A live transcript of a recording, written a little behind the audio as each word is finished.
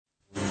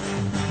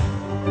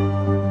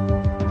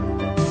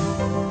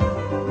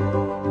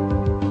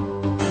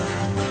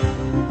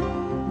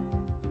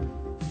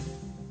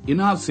In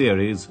our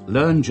series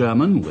Learn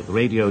German with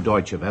Radio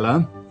Deutsche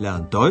Welle,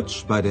 Lernt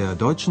Deutsch bei der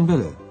Deutschen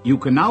Welle. you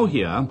can now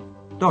hear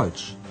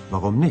Deutsch,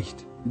 warum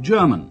nicht?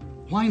 German,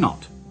 Why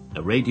Not?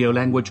 A radio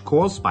language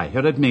course by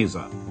Herrad Meese.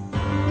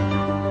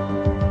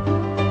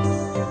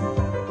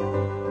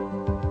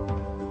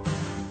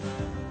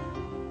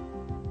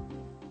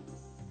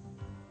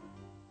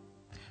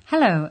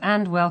 Hello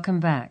and welcome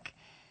back.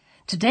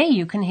 Today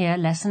you can hear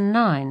Lesson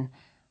 9.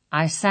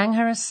 I sang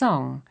her a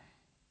song.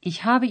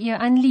 Ich habe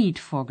ihr ein Lied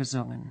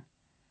vorgesungen.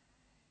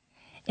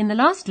 In the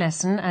last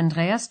lesson,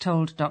 Andreas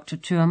told Dr.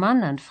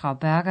 Thürmann and Frau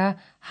Berger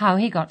how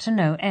he got to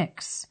know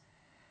X.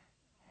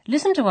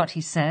 Listen to what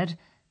he said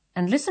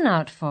and listen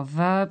out for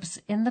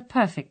verbs in the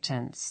perfect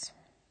tense.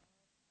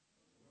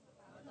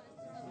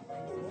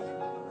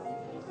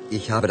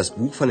 Ich habe das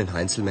Buch von den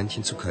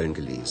Heinzelmännchen zu Köln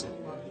gelesen.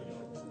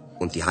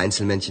 Und die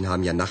Heinzelmännchen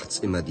haben ja nachts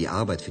immer die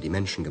Arbeit für die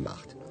Menschen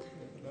gemacht.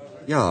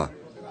 Ja,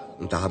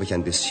 und da habe ich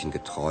ein bisschen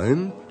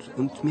geträumt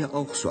und mir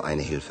auch so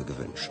eine Hilfe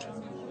gewünscht.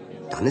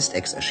 Dann ist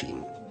Ex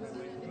erschienen.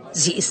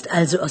 Sie ist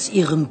also aus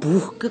Ihrem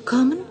Buch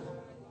gekommen?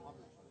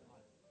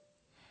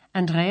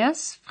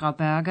 Andreas, Frau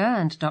Berger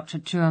and Dr.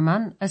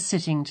 Thürmann are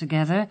sitting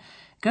together,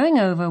 going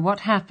over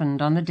what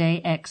happened on the day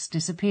X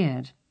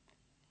disappeared.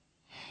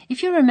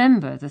 If you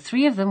remember, the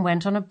three of them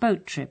went on a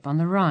boat trip on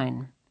the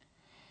Rhine.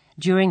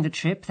 During the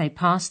trip, they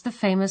passed the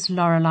famous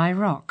Lorelei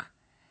Rock.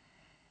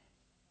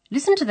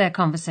 Listen to their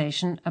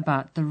conversation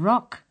about the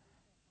rock,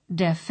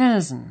 der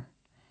Felsen.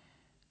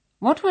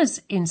 What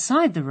was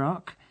inside the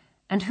rock,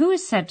 and who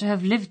is said to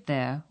have lived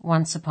there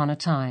once upon a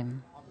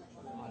time?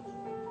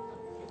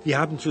 Wir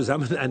haben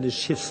zusammen eine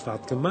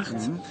Schiffsfahrt gemacht.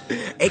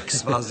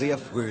 Ex war sehr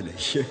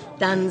fröhlich.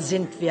 Dann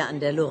sind wir an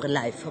der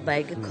Lorelei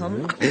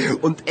vorbeigekommen.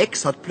 Und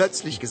Ex hat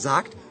plötzlich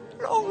gesagt,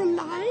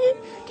 Lorelei,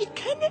 die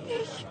kenne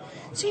ich.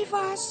 Sie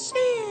war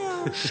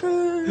sehr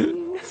schön.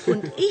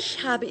 Und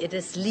ich habe ihr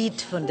das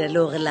Lied von der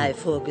Lorelei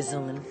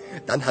vorgesungen.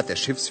 dann hat der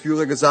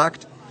Schiffsführer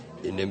gesagt,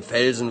 in dem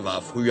Felsen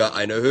war früher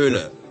eine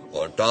Höhle.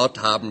 Und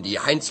dort haben die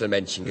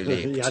Heinzelmännchen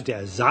gelebt. Ja,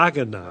 der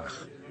Sage nach.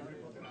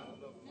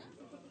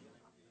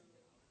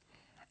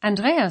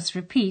 Andreas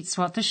repeats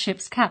what the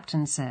ship's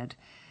captain said.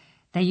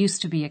 There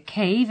used to be a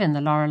cave in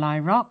the Lorelei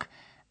Rock,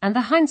 and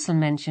the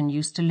Heinzelmännchen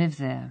used to live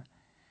there.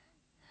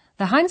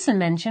 The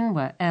Heinzelmännchen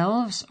were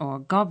elves or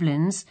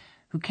goblins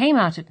who came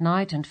out at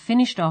night and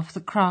finished off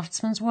the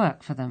craftsman's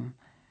work for them.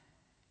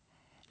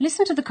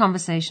 Listen to the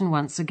conversation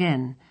once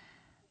again.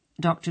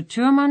 Dr.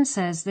 Thürmann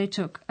says they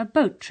took a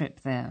boat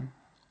trip there.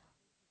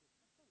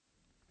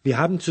 Wir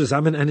haben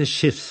zusammen eine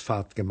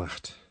Schiffsfahrt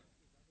gemacht.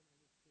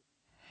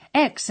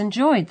 X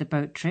enjoyed the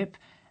boat trip,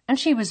 and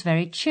she was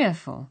very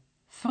cheerful,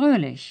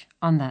 fröhlich,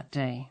 on that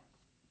day.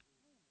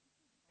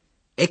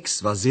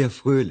 Ex war sehr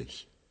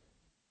fröhlich.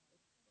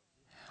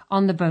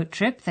 On the boat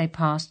trip, they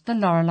passed the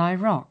Lorelei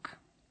Rock.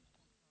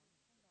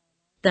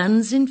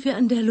 Dann sind wir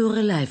an der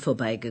Lorelei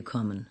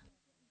vorbeigekommen.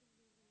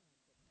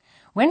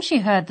 When she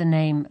heard the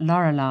name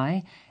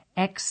Lorelei,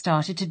 X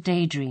started to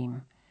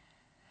daydream.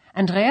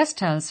 Andreas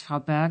tells Frau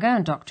Berger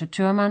and Dr.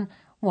 Thürmann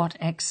what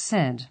X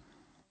said.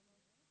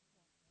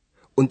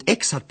 Und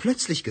Ex hat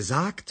plötzlich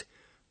gesagt,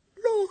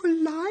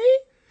 Lorelei,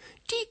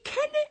 die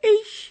kenne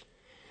ich.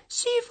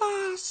 Sie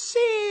war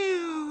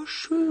sehr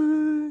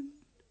schön.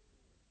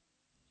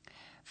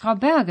 Frau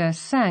Berger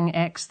sang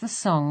X the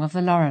song of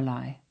the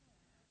Lorelei.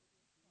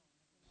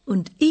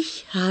 Und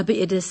ich habe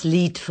ihr das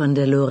Lied von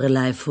der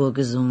Lorelei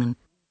vorgesungen.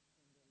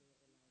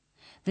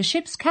 The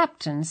ship's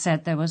captain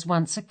said there was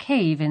once a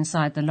cave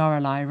inside the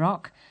Lorelei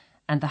Rock,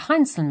 and the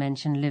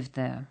Heinzelmännchen lived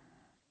there.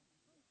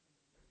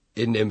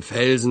 in dem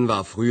Felsen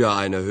war früher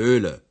eine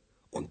Höhle.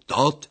 Und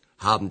dort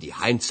haben die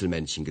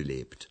Heinzelmännchen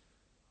gelebt.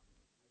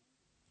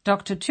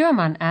 Dr.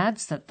 Thürmann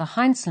adds that the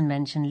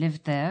Heinzelmännchen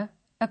lived there,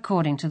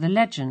 according to the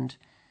legend,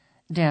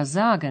 der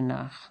Sage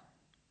nach.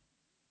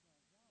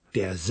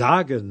 Der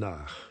Sage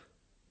nach.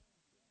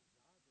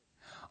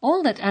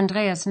 All that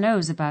Andreas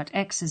knows about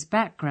X's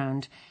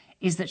background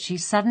is that she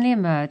suddenly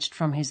emerged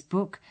from his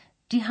book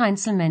Die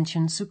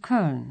Heinzelmännchen zu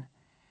Köln.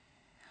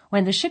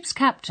 When the ship's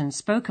captain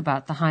spoke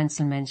about the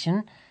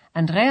Heinzelmännchen,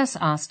 Andreas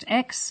asked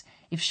X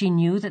if she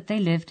knew that they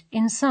lived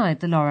inside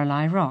the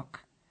Lorelei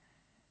Rock.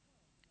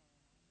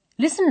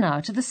 Listen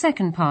now to the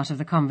second part of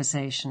the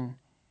conversation.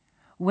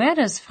 Where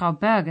does Frau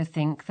Berger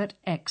think that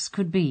X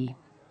could be?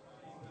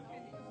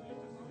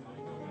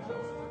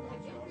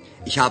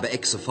 Ich habe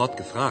Ex sofort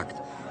gefragt.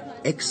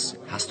 Ex,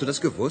 hast du das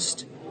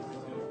gewusst?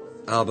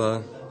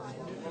 Aber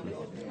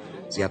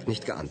sie hat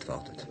nicht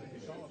geantwortet.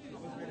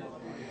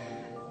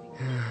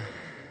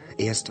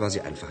 Erst war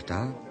sie einfach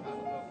da,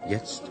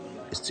 jetzt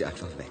ist sie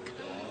einfach weg.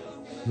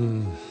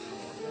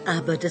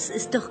 Aber das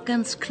ist doch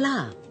ganz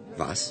klar.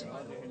 Was?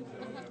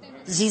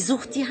 Sie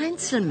sucht die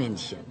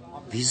Heinzelmännchen.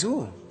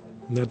 Wieso?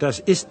 Na, das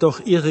ist doch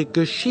ihre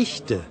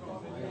Geschichte.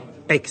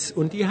 Ex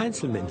und die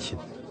Heinzelmännchen.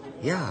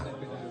 Ja,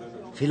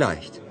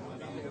 vielleicht.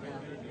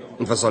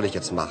 Und was soll ich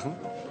jetzt machen?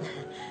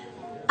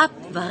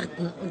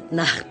 Abwarten und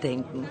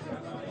nachdenken.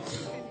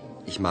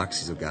 Ich mag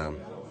sie so gern.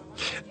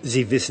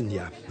 Sie wissen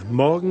ja,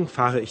 morgen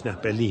fahre ich nach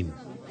Berlin.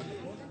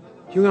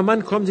 Junger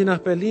Mann, kommen Sie nach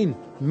Berlin,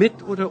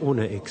 mit oder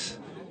ohne X?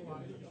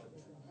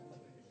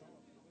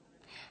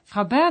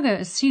 Frau Berger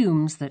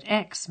assumes that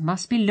X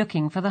must be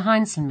looking for the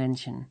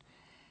Heinzelmännchen.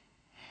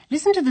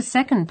 Listen to the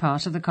second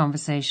part of the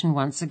conversation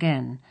once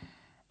again.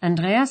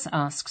 Andreas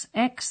asks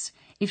X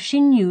if she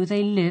knew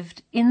they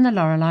lived in the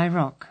Lorelei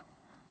Rock.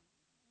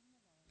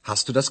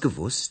 Hast du das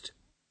gewusst?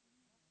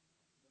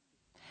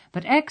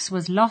 But X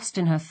was lost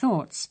in her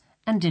thoughts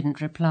and didn't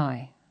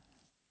reply.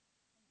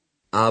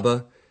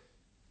 Aber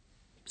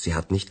sie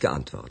hat nicht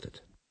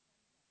geantwortet.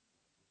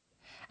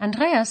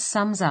 Andreas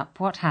sums up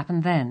what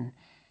happened then.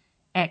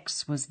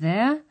 X was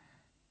there,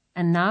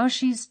 and now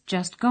she's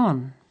just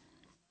gone.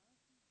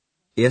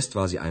 Erst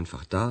war sie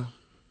einfach da,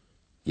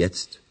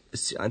 jetzt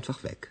ist sie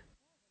einfach weg.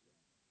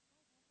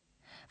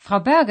 Frau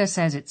Berger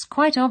says it's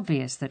quite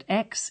obvious that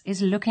X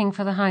is looking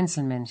for the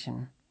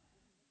Heinzelmännchen.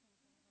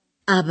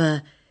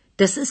 Aber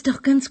das ist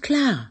doch ganz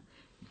klar.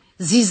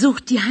 Sie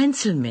sucht die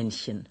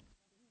Heinzelmännchen.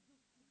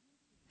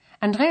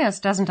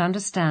 Andreas doesn't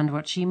understand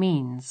what she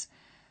means.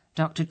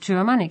 Dr.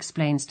 Thürmann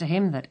explains to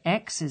him that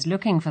X is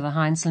looking for the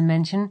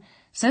Heinzelmännchen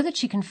so that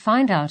she can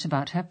find out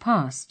about her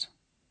past.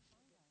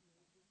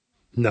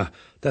 Na,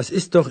 das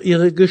ist doch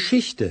Ihre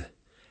Geschichte.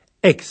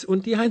 Ex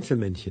und die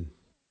Heinzelmännchen.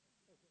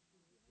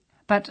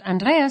 But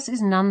Andreas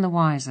is none the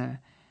wiser.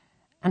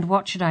 And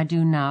what should I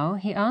do now,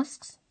 he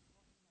asks.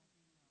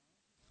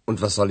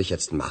 Und was soll ich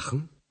jetzt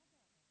machen?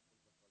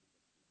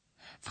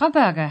 Frau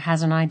Berger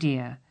has an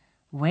idea.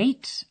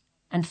 Wait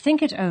and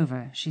think it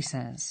over, she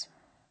says.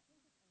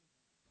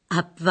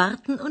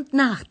 Abwarten und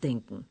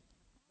nachdenken.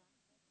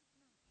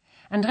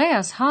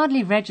 Andreas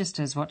hardly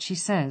registers what she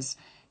says.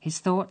 His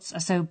thoughts are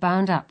so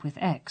bound up with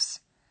X.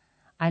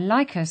 I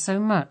like her so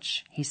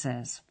much, he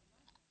says.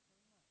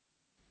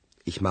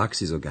 Ich mag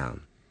sie so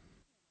gern.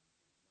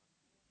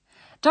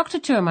 Dr.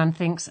 Thürmann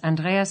thinks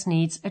Andreas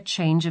needs a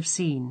change of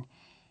scene.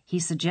 He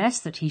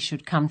suggests that he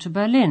should come to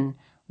Berlin,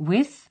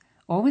 with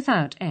or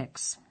without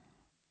X.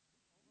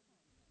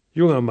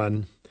 Junger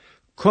Mann,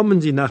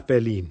 kommen Sie nach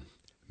Berlin,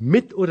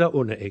 mit oder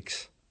ohne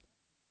X?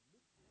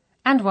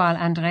 And while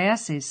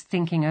Andreas is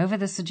thinking over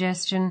the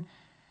suggestion,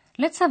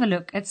 let's have a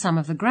look at some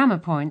of the grammar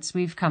points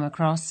we've come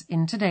across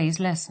in today's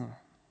lesson.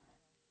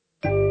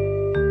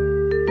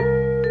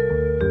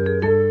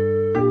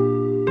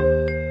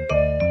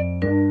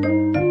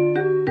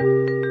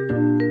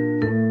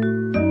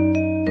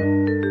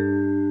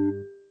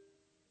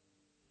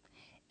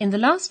 In the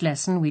last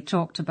lesson, we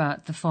talked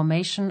about the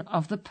formation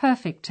of the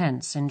perfect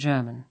tense in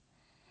German.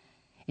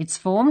 It's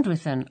formed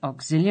with an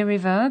auxiliary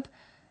verb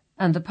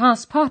and the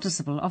past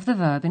participle of the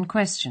verb in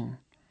question.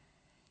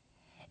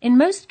 In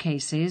most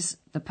cases,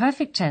 the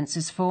perfect tense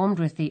is formed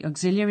with the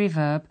auxiliary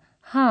verb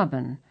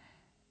haben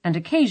and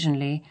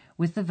occasionally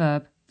with the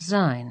verb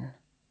sein.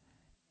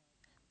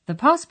 The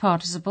past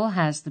participle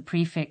has the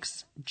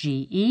prefix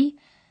ge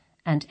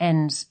and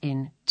ends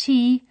in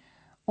t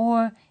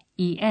or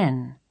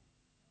en.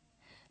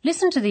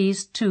 Listen to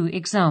these two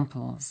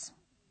examples.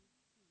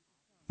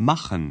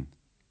 Machen.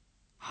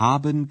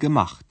 Haben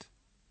gemacht.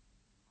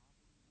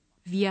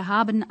 Wir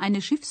haben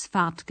eine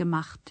Schiffsfahrt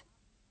gemacht.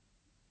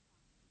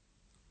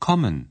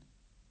 Kommen.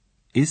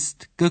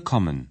 Ist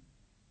gekommen.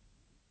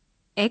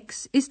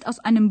 Ex ist aus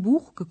einem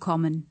Buch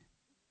gekommen.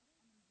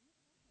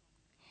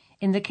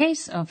 In the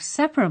case of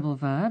separable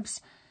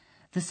verbs,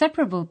 the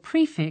separable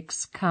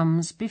prefix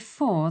comes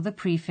before the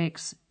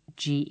prefix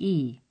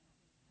ge.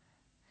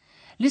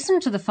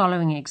 Listen to the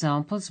following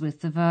examples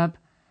with the verb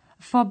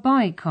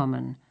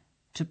vorbeikommen,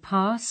 to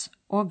pass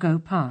or go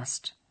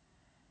past.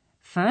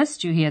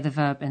 First, you hear the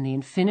verb in the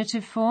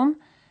infinitive form,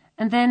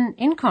 and then,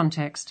 in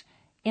context,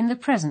 in the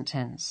present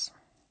tense.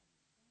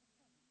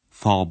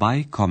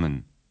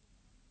 Vorbeikommen.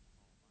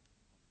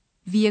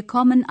 Wir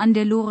kommen an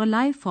der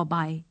Lorelei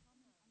vorbei.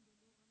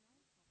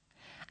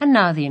 And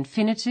now the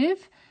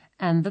infinitive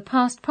and the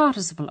past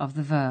participle of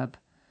the verb,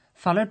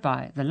 followed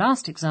by the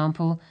last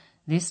example,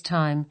 this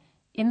time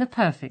in the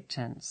perfect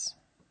tense.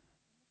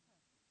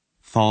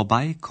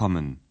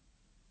 Vorbeikommen.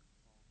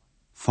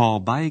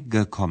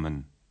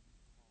 Vorbeigekommen.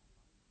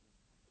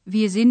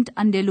 Wir sind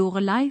an der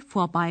Lorelei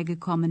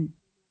vorbeigekommen.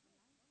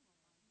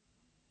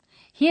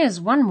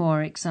 Here's one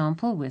more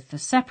example with the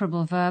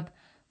separable verb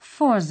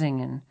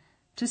vorsingen,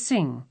 to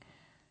sing.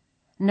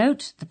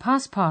 Note the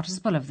past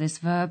participle of this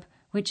verb,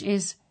 which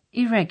is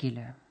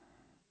irregular.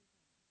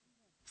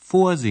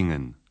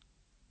 Vorsingen.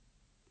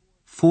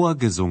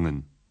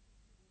 Vorgesungen.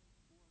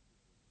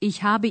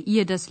 Ich habe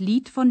ihr das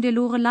Lied von der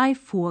Lorelei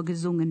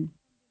vorgesungen.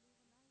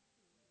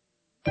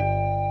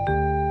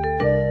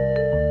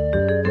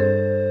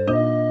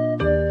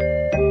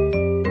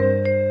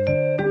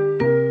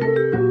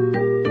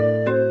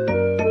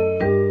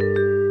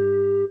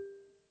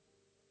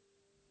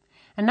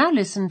 And now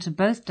listen to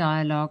both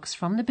dialogues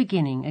from the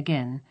beginning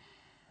again.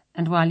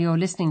 And while you're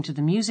listening to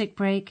the music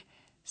break,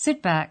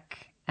 sit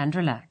back and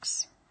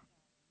relax.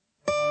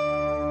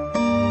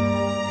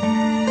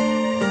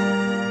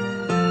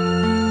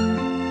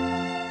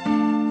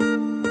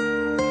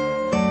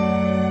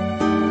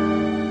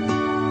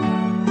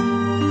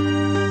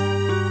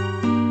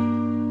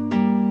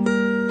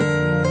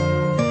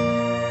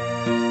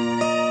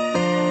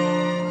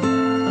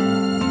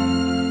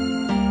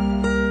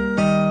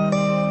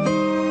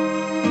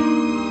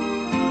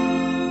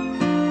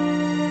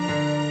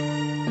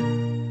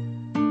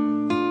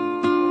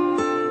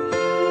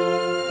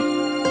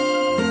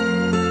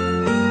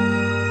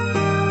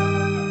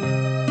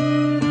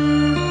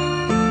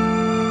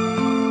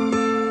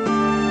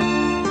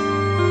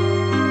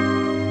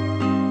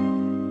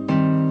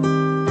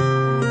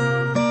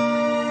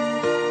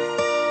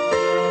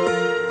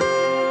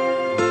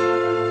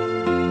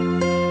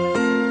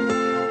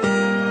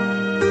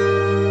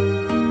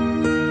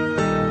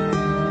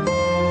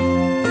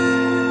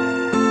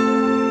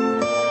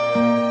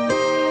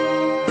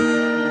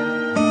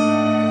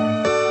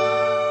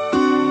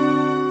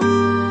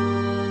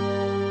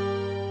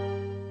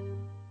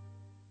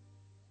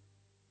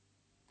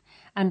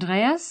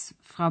 X,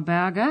 Frau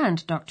Berger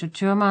and Dr.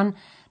 Thürmann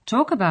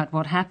talk about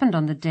what happened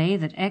on the day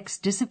that X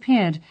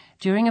disappeared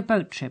during a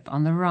boat trip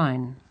on the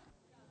Rhine.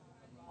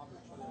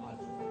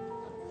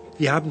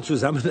 Wir haben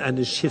zusammen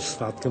eine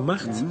Schiffsfahrt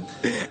gemacht.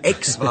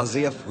 Ex war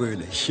sehr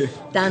fröhlich.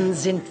 Dann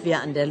sind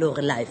wir an der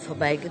Lorelei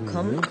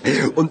vorbeigekommen.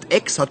 Und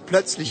Ex hat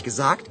plötzlich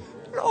gesagt,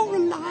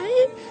 Lorelei,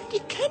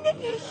 die kenne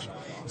ich.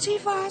 Sie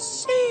war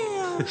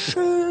sehr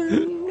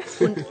schön.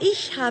 Und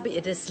ich habe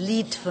ihr das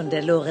Lied von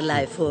der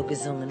Lorelei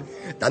vorgesungen.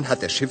 dann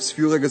hat der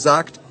Schiffsführer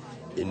gesagt,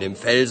 in dem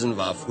Felsen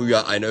war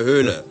früher eine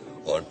Höhle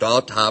und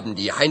dort haben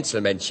die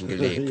Heinzelmännchen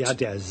gelebt. Ja,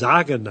 der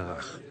Sage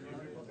nach.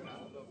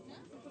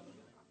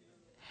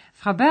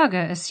 Frau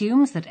Berger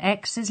assumes that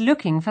X is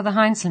looking for the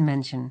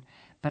Heinzelmännchen,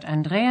 but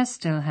Andreas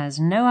still has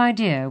no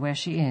idea where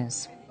she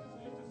is.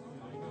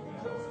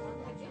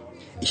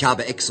 Ich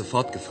habe Ex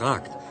sofort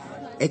gefragt,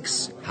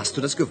 Ex, hast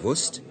du das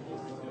gewusst?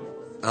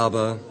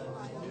 Aber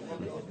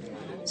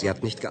sie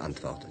hat nicht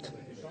geantwortet.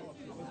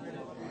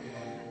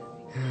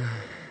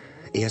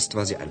 Erst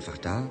war sie einfach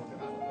da,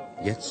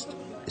 jetzt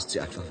ist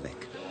sie einfach weg.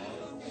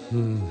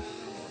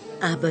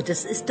 Aber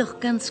das ist doch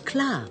ganz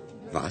klar.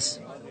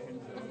 Was?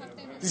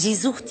 Sie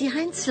sucht die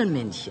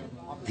Heinzelmännchen.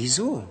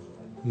 Wieso?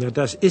 Na,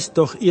 das ist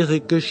doch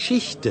ihre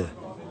Geschichte.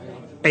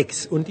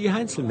 Ex und die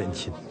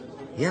Heinzelmännchen.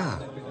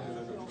 Ja,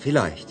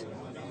 vielleicht.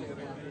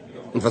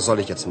 Und was soll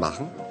ich jetzt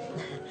machen?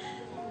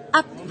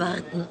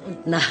 Abwarten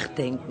und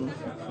nachdenken.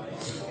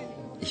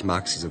 Ich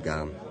mag sie so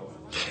gern.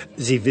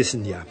 Sie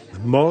wissen ja,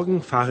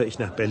 morgen fahre ich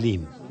nach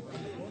Berlin.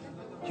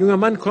 Junger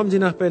Mann, kommen Sie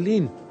nach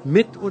Berlin,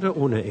 mit oder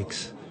ohne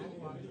Ex?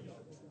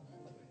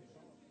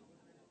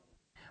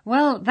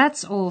 Well,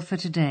 that's all for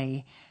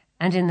today,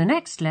 and in the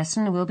next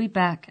lesson we'll be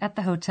back at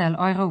the Hotel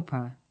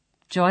Europa.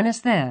 Join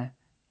us there.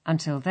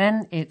 Until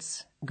then,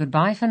 it's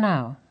goodbye for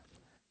now.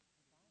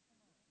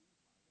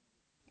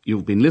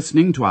 You've been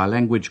listening to our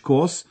language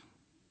course,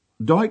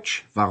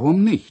 Deutsch,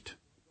 warum nicht?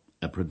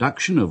 A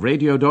production of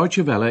Radio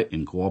Deutsche Welle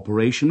in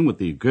cooperation with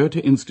the Goethe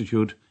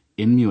Institute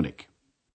in Munich.